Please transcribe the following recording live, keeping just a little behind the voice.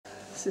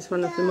This is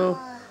one of the more...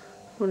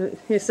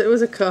 Yes, there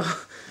was a car.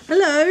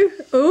 Hello!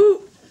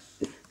 Oh!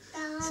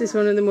 This is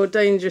one of the more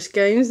dangerous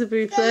games the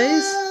Boo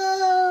plays.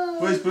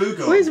 Where's Boo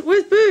gone? Where's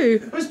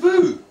Boo? Where's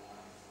Boo?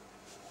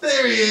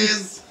 There he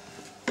is!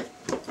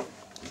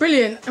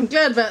 Brilliant. I'm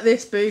glad about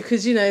this, Boo,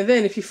 because, you know,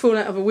 then if you fall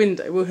out of a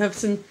window, we'll have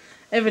some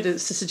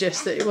evidence to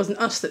suggest that it wasn't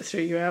us that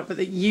threw you out, but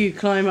that you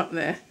climb up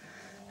there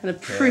and are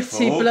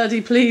pretty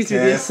bloody pleased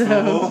with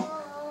yourself.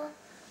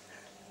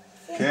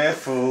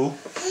 Careful.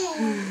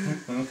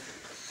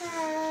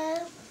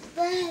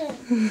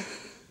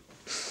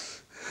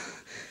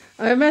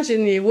 I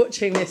imagine you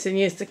watching this in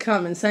years to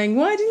come and saying,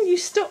 why didn't you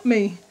stop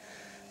me?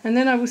 And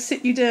then I will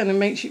sit you down and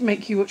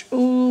make you watch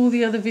all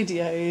the other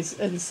videos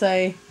and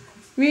say,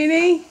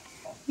 really?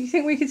 You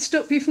think we could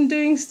stop you from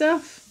doing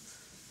stuff?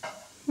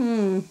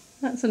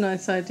 That's a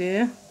nice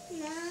idea.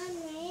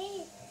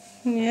 Mommy.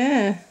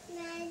 Yeah.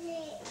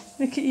 Mommy.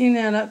 Look at you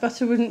now, that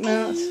butter wouldn't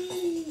melt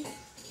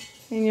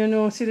in your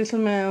naughty little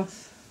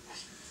mouth.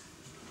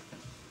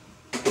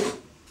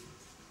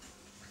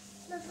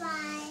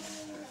 Bye-bye.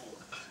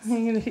 I'm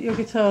going to look at your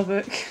guitar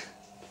book.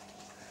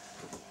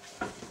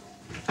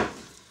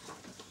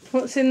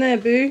 What's in there,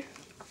 Boo?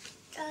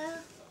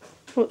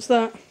 What's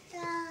that?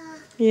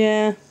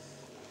 Yeah.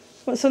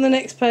 What's on the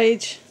next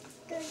page?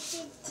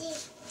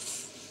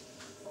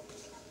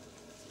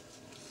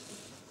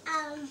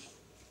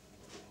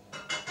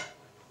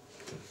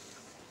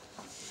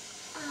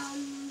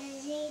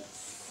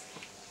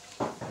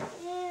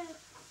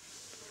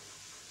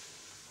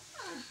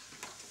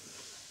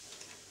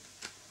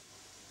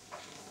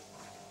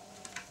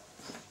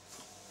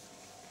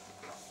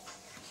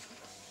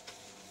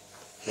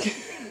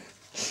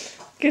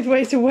 Good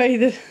way to weigh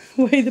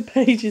the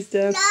pages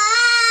down.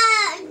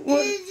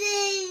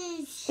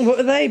 What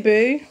are they,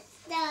 Boo?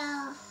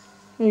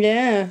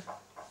 Yeah.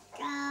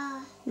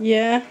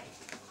 Yeah.